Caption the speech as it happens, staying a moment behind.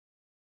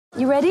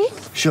You ready?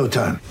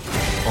 Showtime.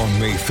 On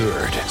May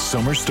 3rd,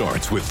 summer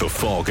starts with The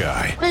Fall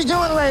Guy. Let's do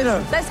it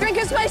later. Let's drink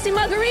a spicy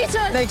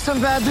margarita. Make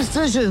some bad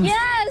decisions.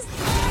 Yes.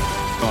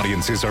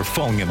 Audiences are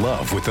falling in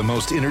love with the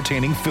most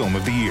entertaining film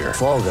of the year.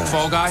 Fall Guy.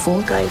 Fall Guy?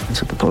 Fall Guy.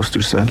 That's what the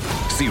poster said.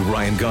 See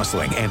Ryan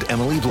Gosling and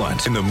Emily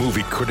Blunt in the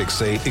movie critics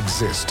say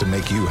exists to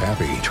make you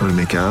happy. Trying to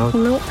make it out?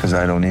 Nope. Because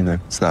I don't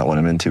either. It's not what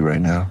I'm into right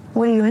now.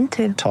 What are you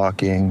into?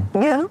 Talking.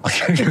 Yeah.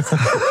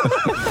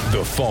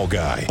 The Fall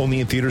Guy.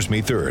 Only in theaters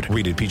May 3rd.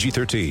 Rated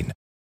PG-13.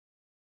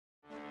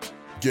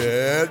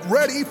 Get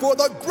ready for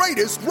the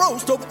greatest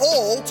roast of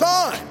all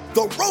time.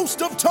 The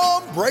Roast of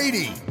Tom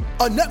Brady.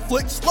 A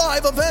Netflix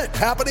live event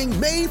happening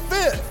May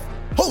 5th.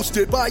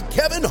 Hosted by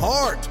Kevin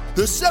Hart.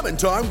 The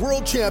 7-time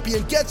world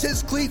champion gets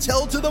his cleats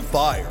held to the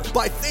fire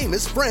by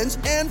famous friends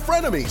and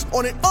frenemies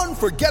on an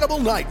unforgettable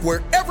night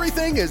where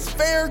everything is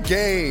fair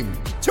game.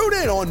 Tune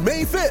in on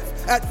May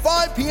 5th at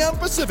 5 p.m.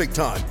 Pacific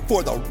time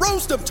for the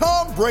Roast of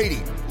Tom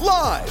Brady.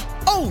 Live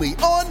only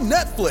on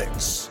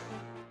Netflix.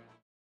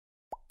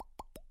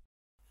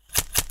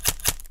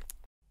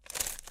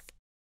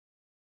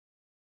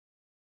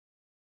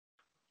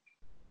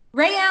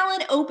 Ray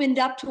Allen opened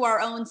up to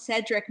our own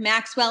Cedric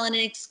Maxwell in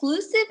an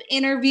exclusive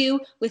interview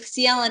with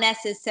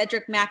CLNS's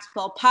Cedric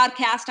Maxwell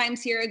podcast. I'm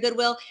Sierra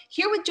Goodwill,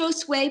 here with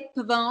Josue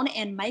Pavone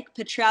and Mike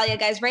Petraglia.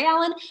 Guys, Ray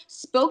Allen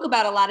spoke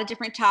about a lot of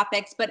different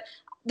topics, but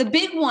the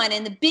big one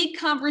and the big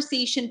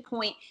conversation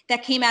point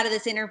that came out of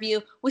this interview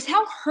was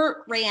how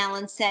hurt Ray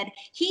Allen said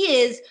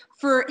he is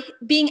for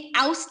being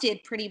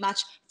ousted pretty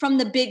much from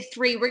the big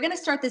three. We're going to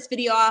start this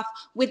video off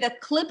with a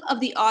clip of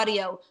the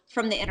audio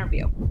from the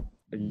interview.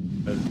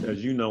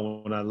 As you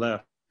know, when I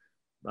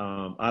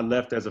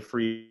left as a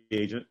free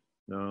agent.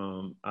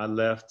 I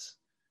left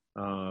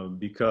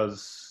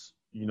because,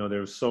 there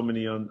were so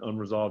many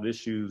unresolved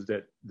issues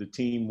that the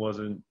team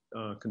wasn't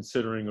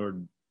considering or,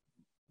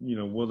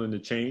 willing to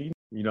change.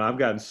 I've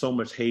gotten so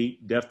much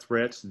hate, death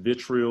threats,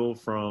 vitriol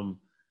from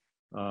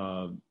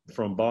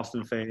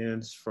Boston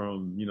fans,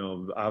 from,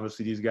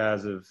 obviously these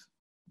guys have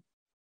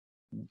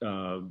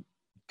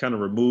kind of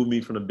removed me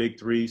from the big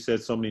three,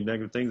 said so many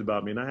negative things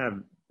about me, and I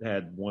haven't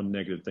had one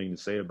negative thing to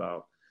say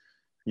about,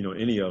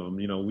 any of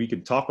them. We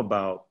could talk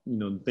about,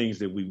 the things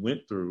that we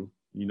went through.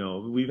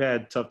 We've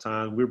had tough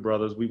times. We're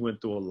brothers. We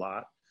went through a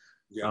lot.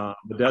 Yeah.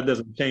 But that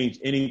doesn't change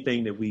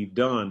anything that we've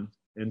done.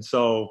 And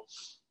so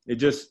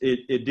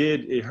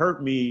it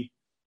hurt me,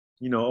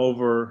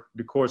 over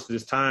the course of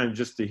this time,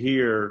 just to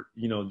hear,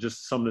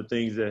 just some of the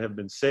things that have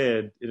been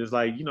said. It is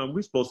like,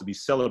 we're supposed to be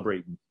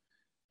celebrating,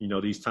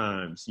 these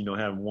times,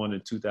 having won in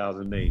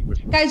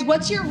 2008. Guys,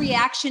 what's your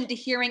reaction to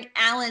hearing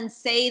Allen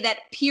say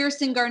that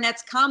Pierce and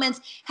Garnett's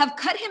comments have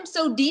cut him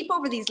so deep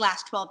over these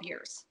last 12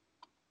 years?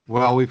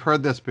 Well, we've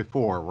heard this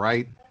before,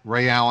 right?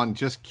 Ray Allen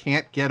just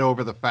can't get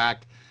over the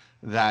fact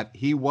that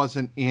he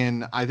wasn't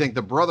in, I think,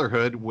 the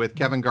brotherhood with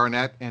Kevin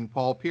Garnett and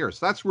Paul Pierce.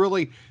 That's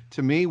really,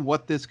 to me,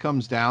 what this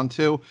comes down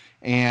to.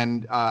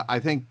 And I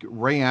think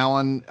Ray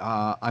Allen,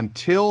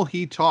 until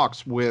he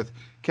talks with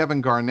Kevin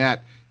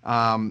Garnett,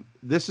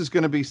 this is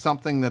going to be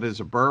something that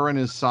is a burr in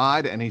his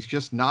side, and he's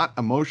just not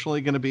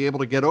emotionally going to be able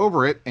to get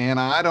over it. And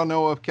I don't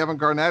know if Kevin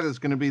Garnett is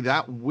going to be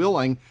that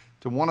willing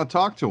to want to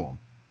talk to him.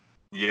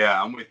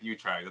 Yeah, I'm with you,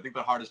 Trags. I think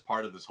the hardest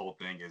part of this whole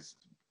thing is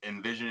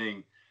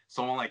envisioning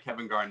someone like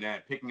Kevin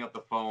Garnett picking up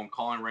the phone,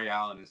 calling Ray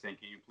Allen and saying,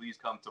 "Can you please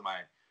come to my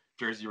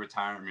jersey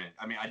retirement?"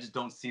 I mean, I just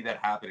don't see that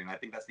happening. I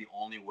think that's the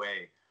only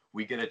way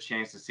we get a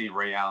chance to see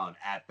Ray Allen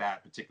at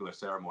that particular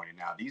ceremony.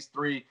 Now, these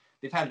three,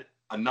 they've had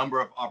a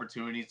number of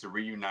opportunities to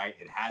reunite.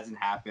 It hasn't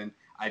happened.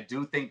 I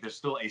do think there's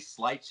still a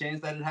slight chance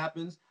that it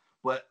happens,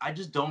 but I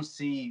just don't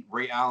see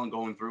Ray Allen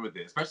going through with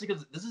this, especially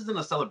because this isn't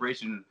a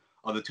celebration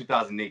of the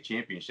 2008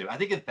 championship. I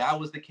think if that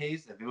was the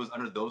case, if it was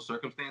under those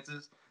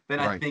circumstances, then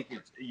right. I think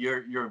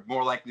you're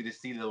more likely to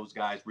see those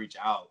guys reach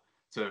out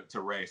to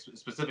Ray,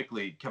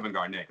 specifically Kevin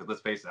Garnett, because let's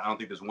face it, I don't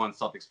think there's one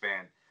Celtics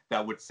fan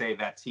that would say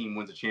that team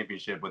wins a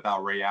championship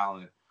without Ray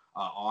Allen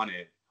on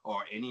it,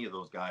 or any of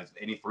those guys,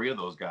 any three of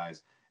those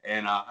guys.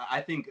 And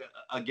I think,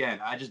 again,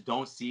 I just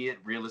don't see it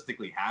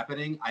realistically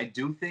happening. I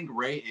do think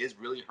Ray is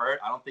really hurt.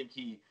 I don't think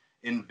he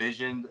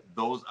envisioned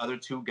those other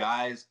two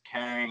guys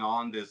carrying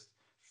on this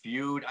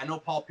feud. I know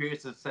Paul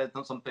Pierce has said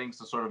some things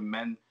to sort of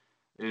mend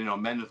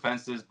the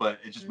fences, but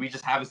we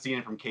just haven't seen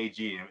it from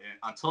KG. And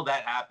until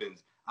that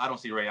happens, I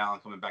don't see Ray Allen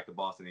coming back to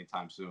Boston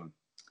anytime soon.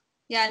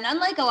 Yeah, and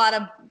unlike a lot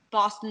of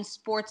Boston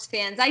sports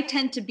fans, I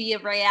tend to be a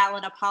Ray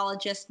Allen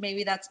apologist.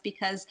 Maybe that's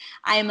because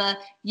I'm a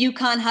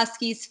UConn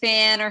Huskies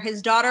fan, or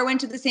his daughter went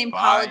to the same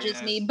college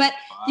as me. But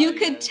you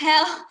could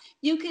tell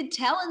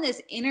in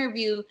this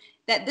interview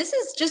that this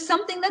is just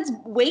something that's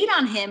weighed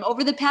on him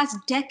over the past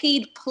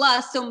decade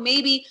plus. So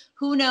maybe,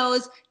 who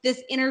knows,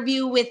 this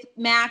interview with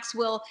Max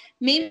will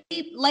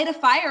maybe light a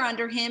fire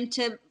under him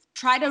to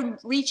try to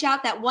reach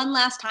out that one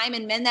last time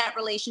and mend that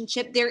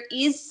relationship. There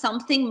is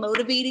something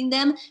motivating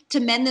them to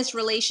mend this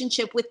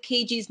relationship with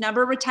KG's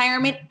number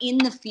retirement in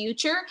the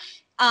future.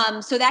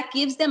 So that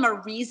gives them a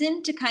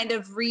reason to kind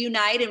of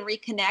reunite and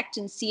reconnect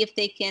and see if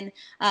they can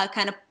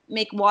kind of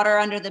make water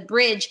under the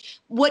bridge.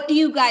 What do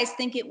you guys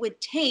think it would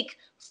take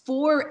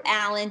for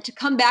Allen to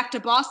come back to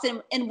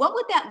Boston? And what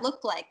would that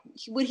look like?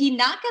 Would he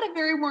not get a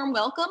very warm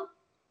welcome?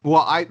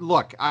 Well,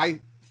 I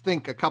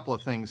think a couple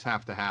of things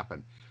have to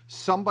happen.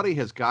 Somebody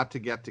has got to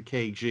get to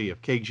KG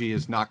if KG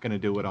is not going to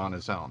do it on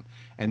his own.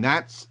 And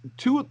that's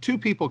two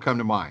people come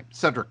to mind.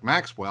 Cedric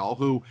Maxwell,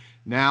 who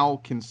now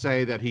can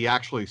say that he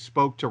actually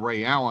spoke to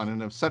Ray Allen,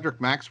 and of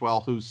Cedric Maxwell,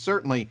 who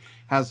certainly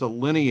has a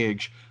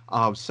lineage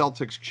of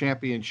Celtics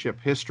championship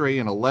history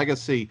and a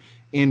legacy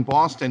in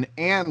Boston,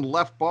 and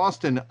left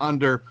Boston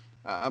under,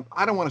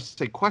 I don't want to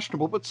say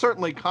questionable, but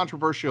certainly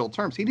controversial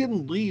terms. He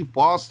didn't leave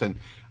Boston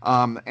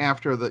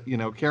after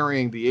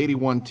carrying the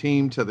 81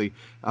 team to the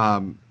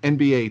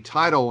NBA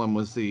title and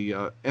was the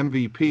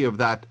MVP of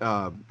that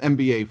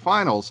NBA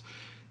Finals.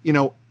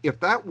 If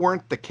that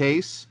weren't the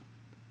case,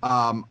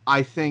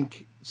 I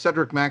think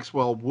Cedric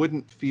Maxwell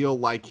wouldn't feel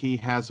like he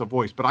has a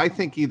voice. But I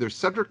think either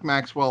Cedric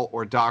Maxwell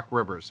or Doc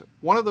Rivers,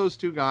 one of those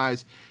two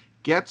guys,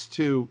 gets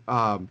to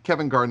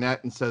Kevin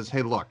Garnett and says,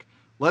 hey, look,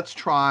 let's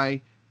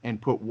try and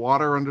put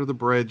water under the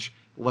bridge.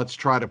 Let's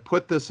try to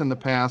put this in the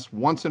past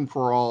once and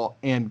for all.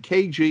 And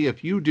KG,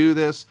 if you do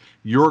this,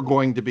 you're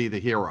going to be the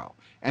hero.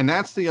 And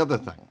that's the other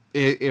thing.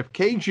 If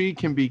KG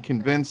can be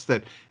convinced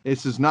that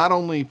this is not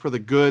only for the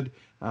good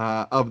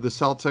of the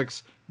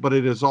Celtics, but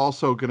it is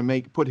also going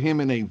to put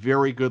him in a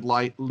very good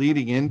light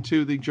leading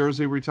into the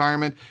jersey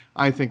retirement,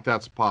 I think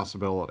that's a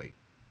possibility.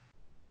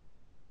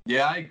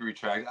 Yeah, I agree,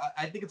 Trags.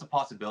 I think it's a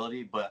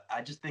possibility, but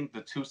I just think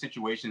the two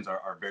situations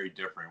are very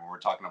different when we're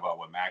talking about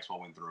what Maxwell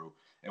went through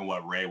and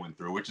what Ray went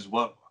through, which is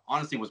what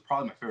honestly was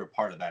probably my favorite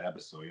part of that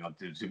episode,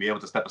 to be able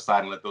to step aside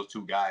and let those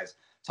two guys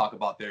talk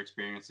about their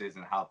experiences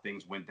and how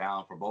things went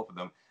down for both of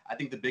them. I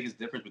think the biggest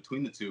difference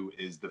between the two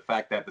is the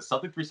fact that the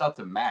Celtics reached out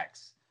to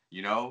Max,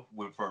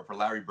 for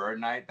Larry Bird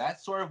night.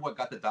 That's sort of what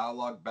got the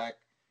dialogue back.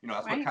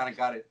 That's right. What kind of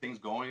got things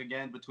going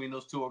again between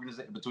those two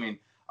organizations, between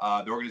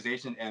the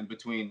organization and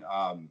between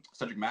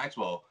Cedric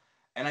Maxwell.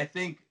 And I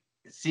think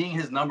seeing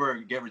his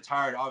number get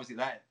retired, obviously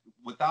that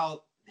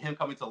without him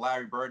coming to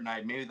Larry Bird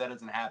night, maybe that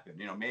doesn't happen.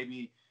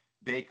 Maybe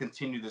they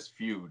continue this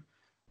feud.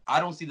 I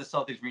don't see the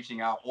Celtics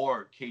reaching out,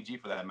 or KG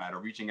for that matter,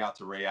 reaching out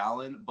to Ray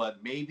Allen,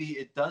 but maybe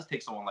it does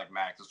take someone like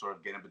Max to sort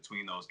of get in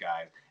between those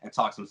guys and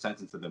talk some sense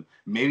into them.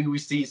 Maybe we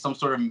see some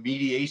sort of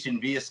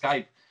mediation via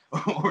Skype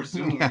or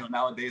Zoom,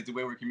 nowadays, the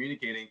way we're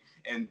communicating,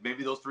 and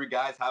maybe those three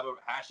guys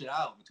hash it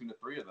out between the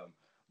three of them.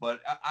 But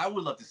I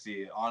would love to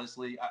see it,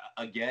 honestly,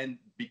 again,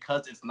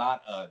 because it's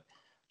not a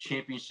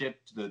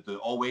championship, the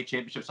all-way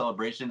championship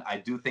celebration. I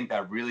do think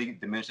that really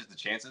diminishes the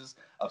chances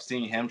of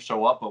seeing him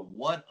show up. But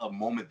what a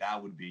moment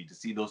that would be to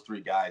see those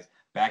three guys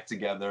back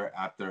together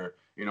after,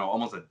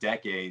 almost a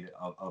decade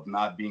of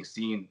not being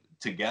seen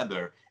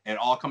together, and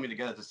all coming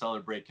together to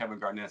celebrate Kevin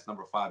Garnett's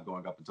number 5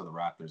 going up into the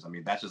Raptors. I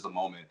mean, that's just a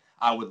moment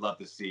I would love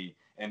to see.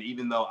 And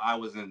even though I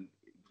wasn't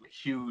a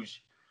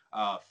huge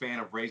fan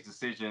of Ray's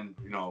decision,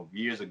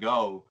 years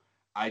ago,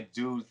 I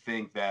do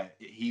think that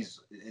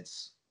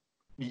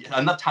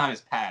enough time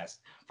has passed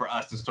for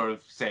us to sort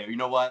of say, you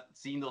know what,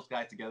 seeing those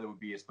guys together would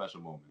be a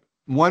special moment.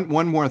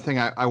 One more thing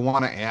I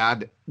want to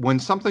add. When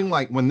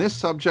this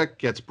subject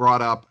gets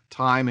brought up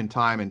time and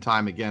time and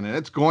time again, and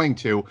it's going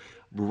to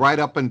right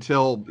up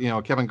until,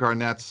 Kevin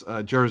Garnett's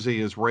jersey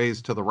is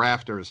raised to the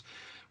rafters,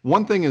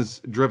 one thing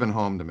is driven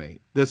home to me.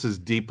 This is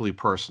deeply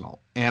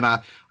personal. And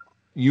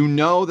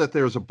that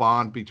there's a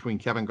bond between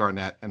Kevin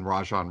Garnett and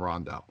Rajon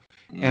Rondo.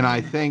 Mm-hmm. And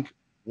I think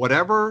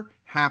whatever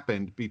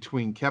happened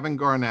between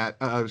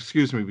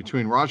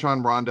between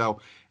Rajon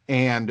Rondo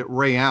and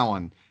Ray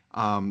Allen,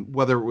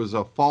 whether it was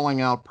a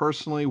falling out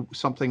personally,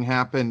 something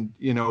happened,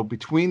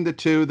 between the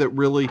two that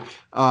really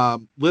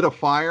lit a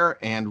fire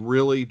and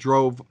really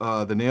drove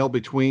the nail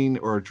between,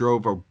 or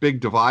drove a big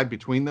divide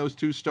between those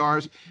two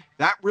stars,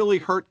 that really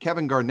hurt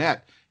Kevin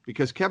Garnett,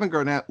 because Kevin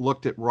Garnett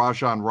looked at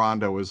Rajon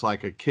Rondo as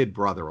like a kid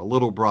brother, a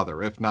little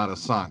brother, if not a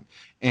son.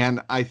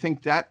 And I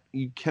think that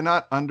you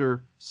cannot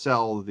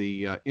undersell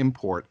the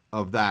import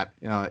of that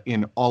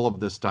in all of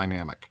this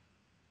dynamic.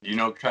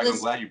 Trags, I'm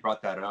glad you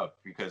brought that up,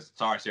 because,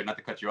 sorry, Sarah, not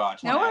to cut you off. I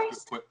just want to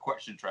ask you a quick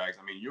question, Trags.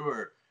 I mean, you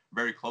were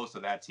very close to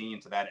that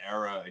team, to that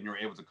era, and you were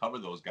able to cover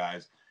those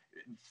guys.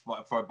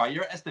 By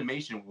your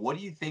estimation, what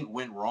do you think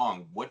went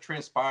wrong? What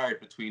transpired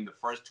between the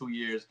first 2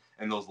 years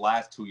and those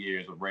last 2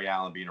 years with Ray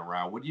Allen being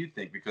around? What do you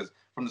think? Because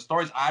from the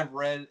stories I've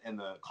read and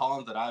the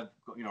columns that I've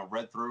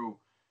read through,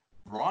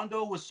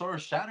 Rondo was sort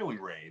of shadowing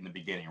Ray in the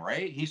beginning,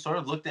 right? He sort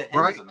of looked at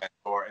him as a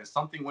mentor, and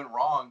something went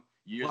wrong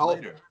years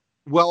later.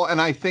 Well, and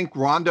I think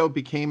Rondo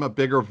became a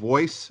bigger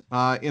voice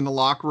in the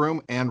locker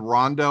room, and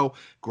Rondo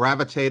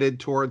gravitated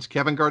towards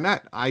Kevin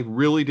Garnett. I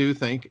really do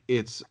think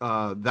it's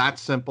that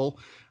simple.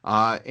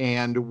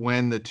 And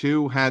when the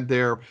two had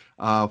their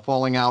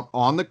falling out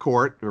on the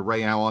court,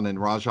 Ray Allen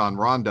and Rajon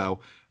Rondo,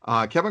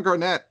 Kevin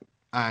Garnett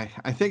I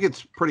think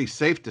it's pretty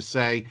safe to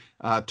say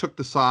took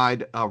the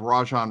side of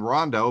Rajon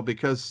Rondo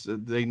because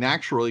they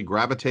naturally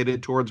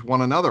gravitated towards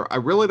one another. I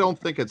really don't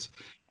think it's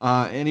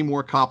any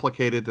more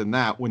complicated than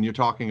that when you're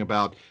talking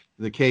about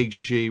the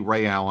KG,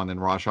 Ray Allen,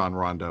 and Rajon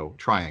Rondo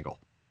triangle.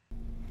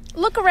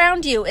 Look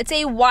around you. It's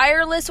a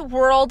wireless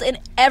world and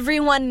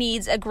everyone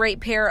needs a great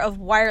pair of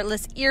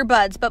wireless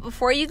earbuds. But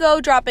before you go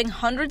dropping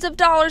hundreds of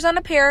dollars on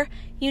a pair,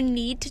 you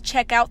need to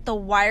check out the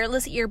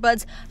wireless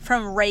earbuds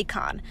from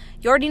Raycon.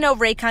 You already know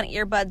Raycon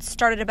earbuds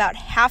start at about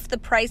half the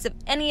price of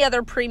any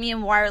other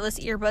premium wireless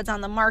earbuds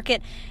on the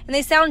market, and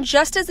they sound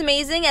just as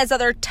amazing as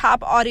other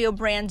top audio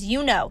brands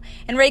you know.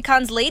 And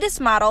Raycon's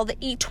latest model, the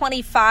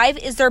E25,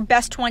 is their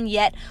best one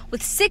yet,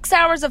 with 6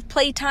 hours of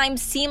playtime,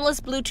 seamless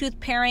Bluetooth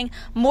pairing,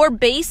 more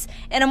bass,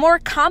 and a more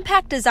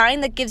compact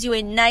design that gives you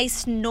a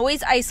nice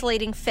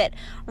noise-isolating fit.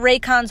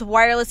 Raycon's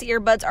wireless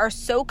earbuds are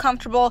so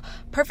comfortable,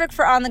 perfect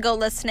for on-the-go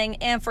listening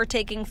and for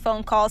taking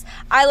phone calls.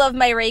 I love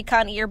my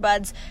Raycon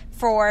earbuds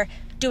for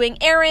doing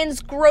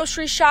errands,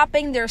 grocery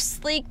shopping. They're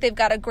sleek, they've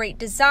got a great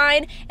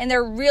design, and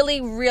they're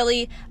really,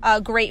 really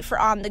great for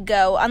on the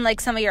go. Unlike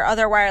some of your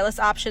other wireless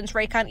options,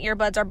 Raycon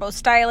earbuds are both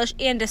stylish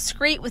and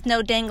discreet with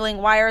no dangling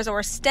wires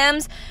or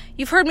stems.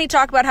 You've heard me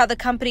talk about how the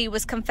company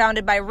was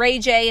confounded by Ray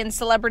J, and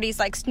celebrities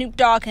like Snoop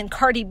Dogg and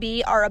Cardi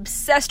B are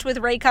obsessed with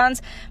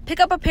Raycons.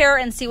 Pick up a pair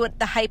and see what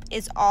the hype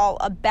is all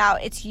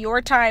about. It's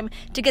your time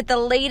to get the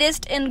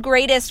latest and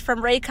greatest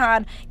from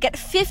Raycon. Get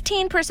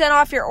 15%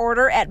 off your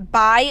order at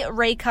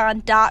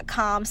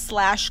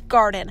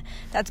buyraycon.com/garden.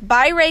 That's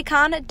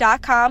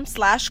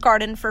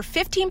buyraycon.com/garden for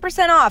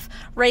 15% off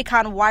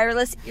Raycon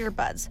wireless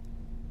earbuds.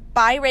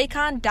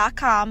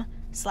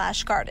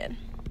 buyraycon.com/garden.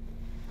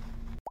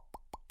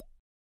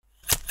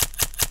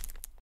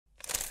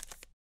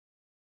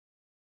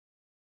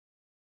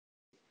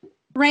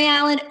 Ray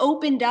Allen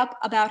opened up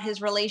about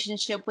his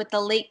relationship with the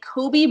late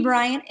Kobe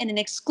Bryant in an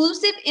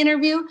exclusive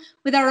interview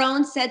with our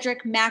own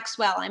Cedric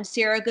Maxwell. I'm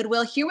Sarah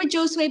Goodwill here with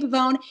Josue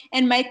Pavone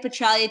and Mike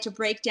Petraglia to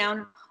break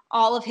down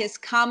all of his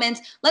comments.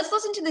 Let's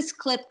listen to this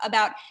clip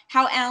about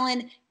how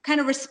Allen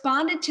kind of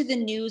responded to the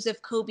news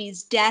of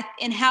Kobe's death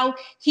and how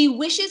he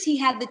wishes he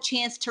had the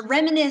chance to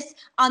reminisce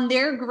on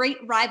their great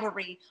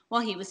rivalry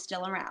while he was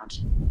still around.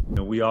 You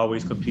know, we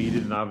always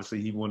competed, and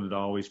obviously he wanted to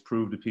always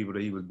prove to people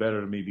that he was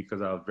better than me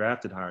because I was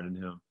drafted higher than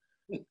him.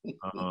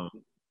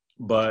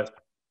 But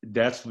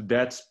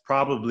that's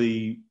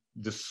probably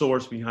the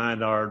source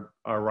behind our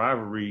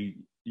rivalry.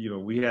 You know,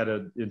 we had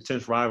an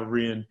intense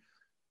rivalry in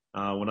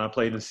when I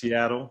played in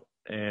Seattle,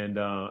 and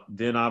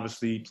then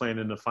obviously playing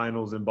in the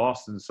finals in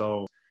Boston.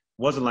 So it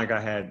wasn't like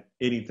I had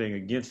anything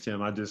against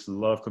him. I just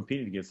loved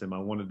competing against him. I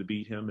wanted to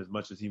beat him as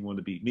much as he wanted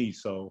to beat me.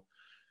 So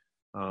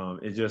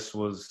it just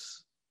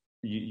was.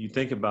 You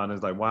think about it,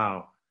 it's like,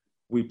 wow,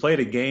 we played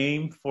a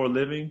game for a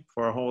living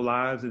for our whole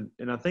lives. And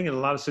I think in a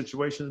lot of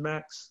situations,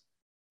 Max,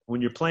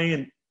 when you're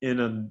playing in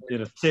a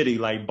city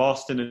like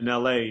Boston and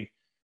LA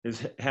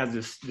has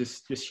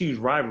this huge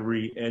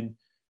rivalry, and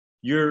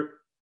you're,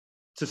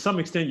 to some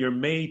extent, you're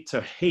made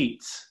to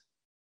hate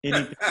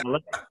anything in LA.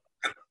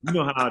 You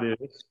know how it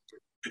is.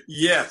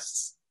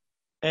 Yes.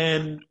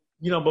 And,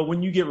 you know, but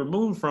when you get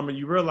removed from it,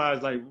 you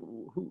realize, like,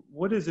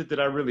 what is it that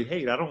I really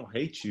hate? I don't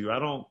hate you. I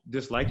don't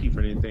dislike you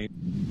for anything.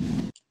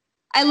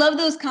 I love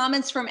those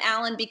comments from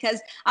Allen because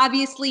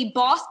obviously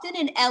Boston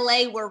and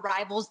LA were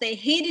rivals. They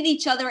hated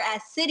each other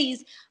as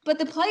cities, but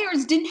the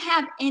players didn't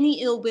have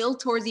any ill will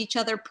towards each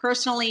other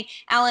personally.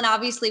 Allen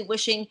obviously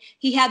wishing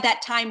he had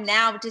that time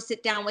now to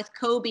sit down with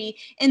Kobe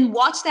and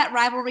watch that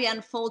rivalry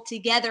unfold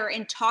together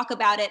and talk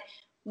about it.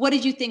 What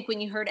did you think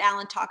when you heard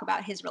Allen talk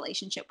about his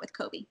relationship with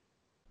Kobe?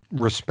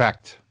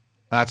 Respect.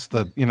 That's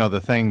the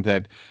thing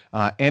that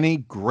any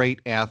great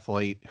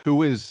athlete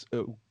who is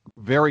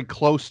very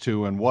close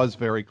to and was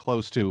very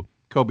close to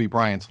Kobe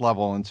Bryant's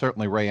level, and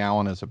certainly Ray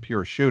Allen as a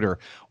pure shooter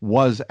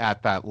was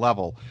at that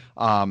level.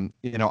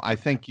 I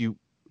think you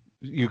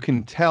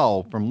can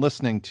tell from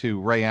listening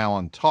to Ray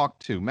Allen talk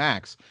to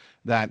Max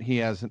that he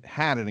has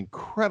had an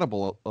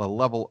incredible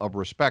level of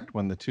respect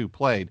when the two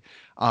played.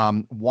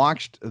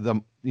 Watched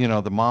the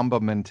Mamba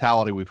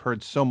mentality. We've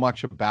heard so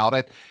much about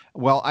it.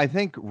 Well, I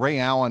think Ray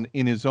Allen,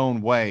 in his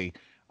own way,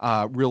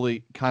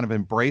 really kind of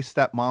embraced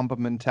that Mamba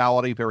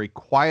mentality very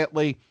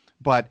quietly,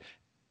 but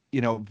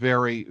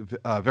very,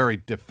 very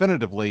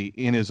definitively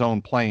in his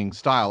own playing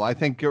style. I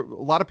think a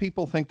lot of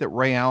people think that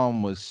Ray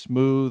Allen was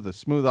a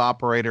smooth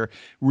operator,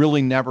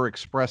 really never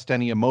expressed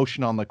any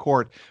emotion on the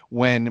court,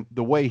 when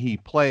the way he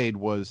played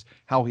was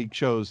how he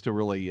chose to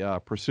really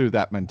pursue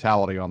that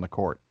mentality on the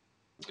court.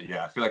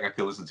 Yeah, I feel like I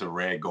could listen to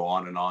Ray go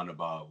on and on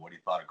about what he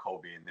thought of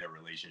Kobe and their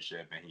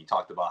relationship. And he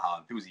talked about how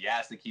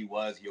enthusiastic he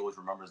was. He always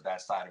remembers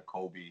that side of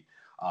Kobe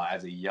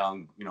as a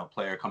young,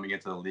 player coming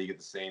into the league at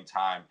the same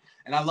time.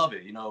 And I love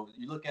it. You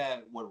look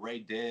at what Ray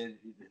did,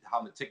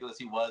 how meticulous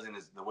he was in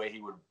the way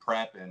he would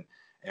prep and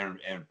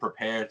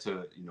prepare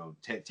to,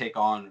 take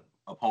on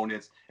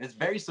opponents. And it's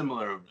very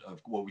similar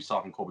of what we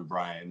saw from Kobe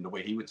Bryant and the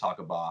way he would talk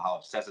about how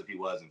obsessive he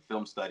was in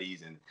film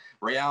studies. And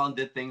Ray Allen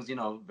did things,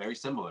 very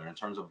similar in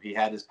terms of he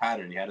had his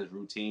pattern, he had his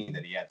routine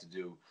that he had to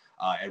do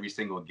every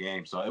single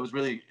game. So it was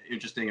really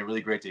interesting and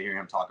really great to hear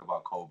him talk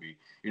about Kobe.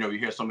 You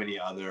hear so many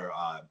other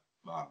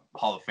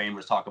Hall of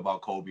Famers talk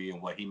about Kobe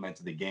and what he meant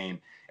to the game.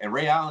 And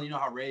Ray Allen,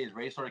 how Ray is.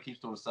 Ray sort of keeps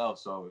to himself.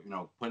 So,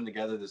 putting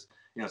together this,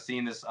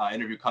 seeing this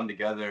interview come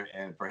together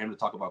and for him to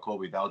talk about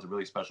Kobe, that was a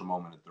really special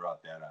moment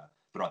throughout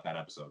that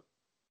episode.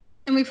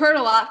 And we've heard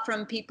a lot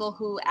from people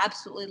who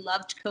absolutely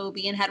loved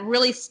Kobe and had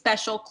really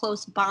special,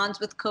 close bonds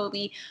with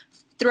Kobe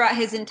throughout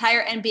his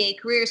entire NBA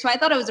career. So I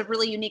thought it was a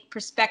really unique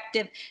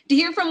perspective to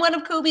hear from one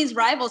of Kobe's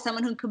rivals,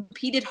 someone who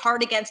competed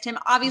hard against him.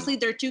 Obviously,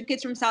 they're two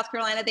kids from South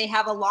Carolina. They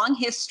have a long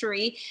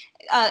history.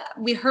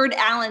 We heard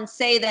Allen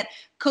say that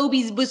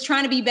Kobe was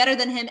trying to be better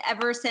than him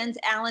ever since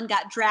Allen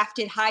got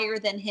drafted higher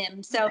than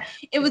him. So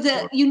it was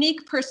a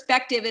unique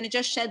perspective, and it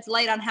just sheds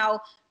light on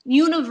how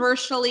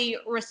universally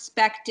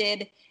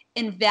respected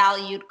and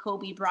valued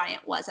Kobe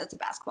Bryant was as a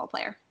basketball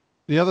player.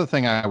 The other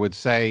thing I would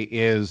say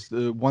is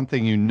the one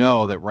thing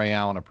that Ray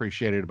Allen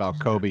appreciated about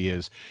Kobe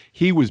is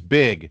he was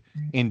big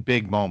in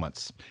big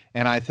moments.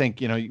 And I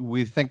think,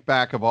 we think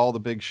back of all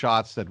the big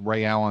shots that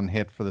Ray Allen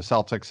hit for the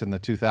Celtics in the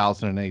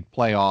 2008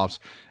 playoffs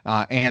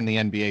and the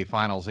NBA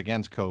Finals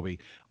against Kobe.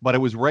 But it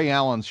was Ray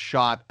Allen's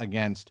shot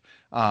against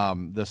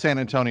the San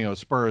Antonio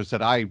Spurs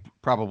that I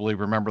probably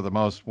remember the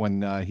most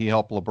when he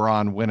helped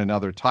LeBron win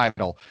another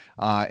title.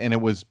 And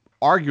it was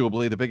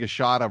arguably the biggest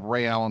shot of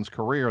Ray Allen's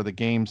career, the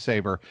game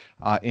saver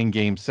in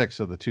Game 6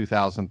 of the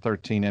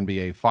 2013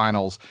 NBA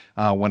Finals,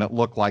 when it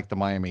looked like the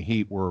Miami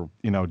Heat were,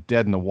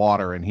 dead in the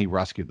water, and he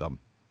rescued them.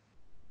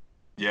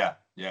 Yeah,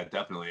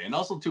 definitely. And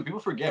also, too, people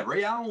forget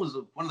Ray Allen was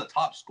one of the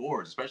top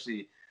scorers,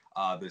 especially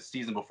the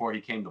season before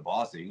he came to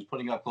Boston. He was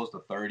putting up close to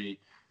 30.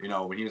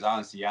 When he was out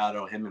in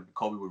Seattle, him and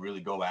Kobe would really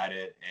go at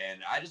it.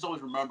 And I just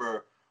always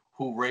remember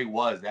who Ray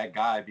was, that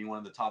guy being one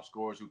of the top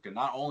scorers who could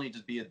not only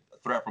just be a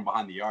threat from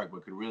behind the arc,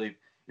 but could really,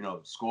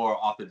 score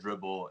off the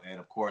dribble. And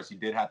of course, he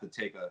did have to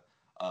take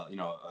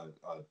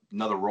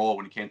another role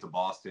when he came to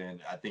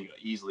Boston. I think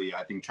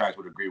Trax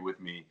would agree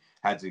with me,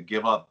 had to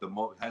give up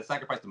had to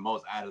sacrifice the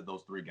most out of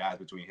those three guys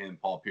between him,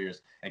 Paul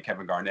Pierce, and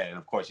Kevin Garnett. And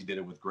of course, he did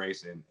it with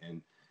grace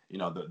and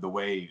the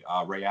way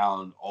Ray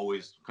Allen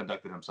always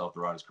conducted himself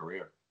throughout his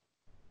career.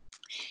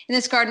 And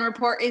this Garden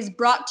Report is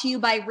brought to you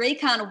by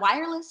Raycon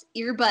Wireless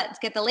Earbuds.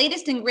 Get the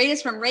latest and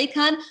greatest from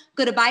Raycon.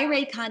 Go to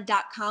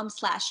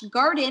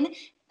buyraycon.com/garden.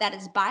 That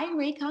is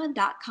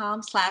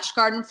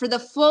buyraycon.com/garden for the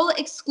full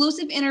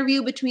exclusive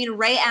interview between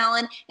Ray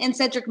Allen and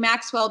Cedric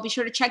Maxwell. Be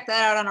sure to check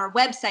that out on our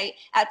website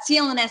at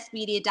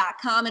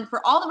clnsmedia.com. And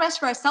for all the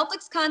rest of our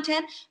Celtics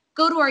content,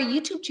 go to our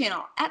YouTube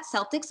channel at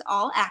Celtics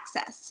All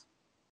Access.